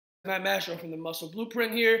Matt Mastro from the Muscle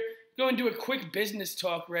Blueprint here. Going to do a quick business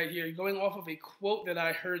talk right here, going off of a quote that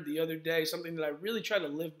I heard the other day, something that I really try to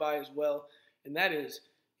live by as well, and that is,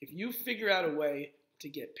 if you figure out a way to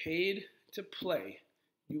get paid to play,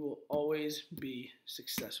 you will always be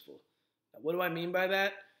successful. Now, what do I mean by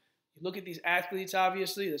that? You look at these athletes,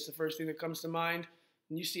 obviously, that's the first thing that comes to mind,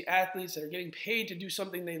 and you see athletes that are getting paid to do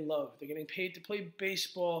something they love. They're getting paid to play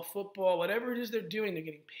baseball, football, whatever it is they're doing, they're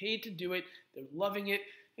getting paid to do it, they're loving it,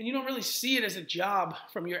 and you don't really see it as a job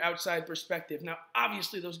from your outside perspective. Now,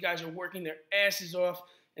 obviously, those guys are working their asses off,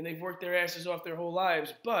 and they've worked their asses off their whole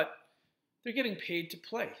lives, but they're getting paid to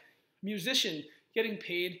play. Musician getting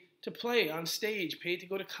paid to play on stage, paid to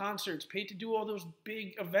go to concerts, paid to do all those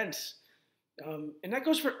big events. And that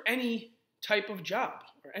goes for any type of job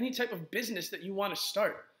or any type of business that you want to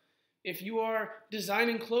start. If you are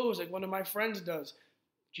designing clothes like one of my friends does,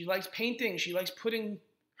 she likes painting, she likes putting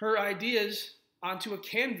her ideas onto a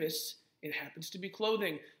canvas. It happens to be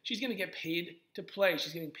clothing. She's going to get paid to play.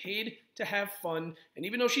 She's getting paid to have fun. And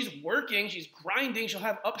even though she's working, she's grinding, she'll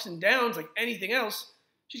have ups and downs like anything else,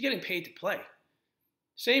 she's getting paid to play.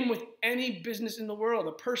 Same with any business in the world.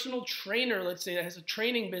 A personal trainer, let's say, that has a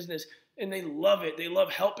training business, and they love it. They love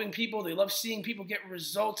helping people. They love seeing people get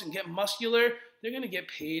results and get muscular. They're going to get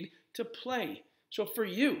paid to play. So for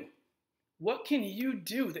you, what can you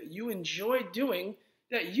do that you enjoy doing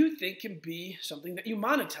that you think can be something that you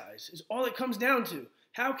monetize is all it comes down to.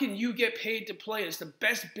 How can you get paid to play? It's the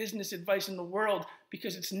best business advice in the world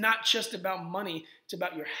because it's not just about money. It's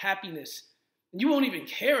about your happiness. And you won't even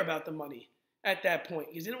care about the money at that point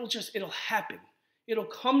because it'll happen. It'll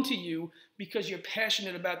come to you because you're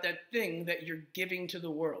passionate about that thing that you're giving to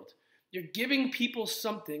the world. You're giving people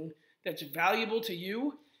something that's valuable to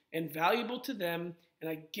you and valuable to them. And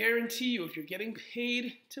I guarantee you, if you're getting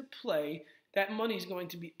paid to play, that money is going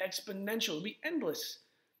to be exponential. It'll be endless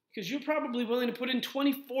because you're probably willing to put in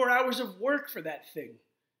 24 hours of work for that thing.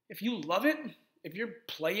 If you love it, if you're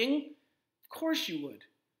playing, of course you would.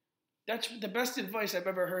 That's the best advice I've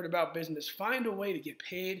ever heard about business. Find a way to get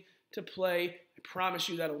paid to play. I promise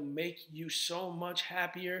you that'll make you so much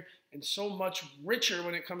happier and so much richer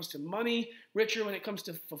when it comes to money, richer when it comes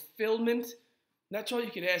to fulfillment. That's all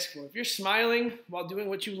you can ask for. If you're smiling while doing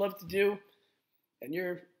what you love to do and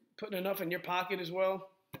you're putting enough in your pocket as well,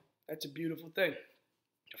 that's a beautiful thing.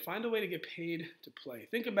 To find a way to get paid to play.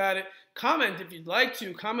 Think about it. Comment if you'd like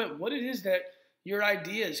to. Comment what it is that your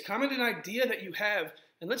idea is. Comment an idea that you have,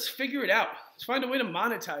 and let's figure it out. Let's find a way to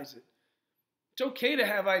monetize it. It's okay to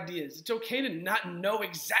have ideas. It's okay to not know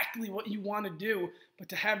exactly what you want to do, but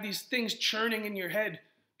to have these things churning in your head.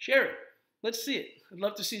 Share it. Let's see it. I'd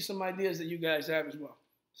love to see some ideas that you guys have as well.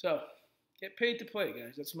 So, get paid to play,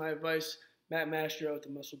 guys. That's my advice. Matt Mastro at the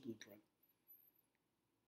Muscle Blueprint.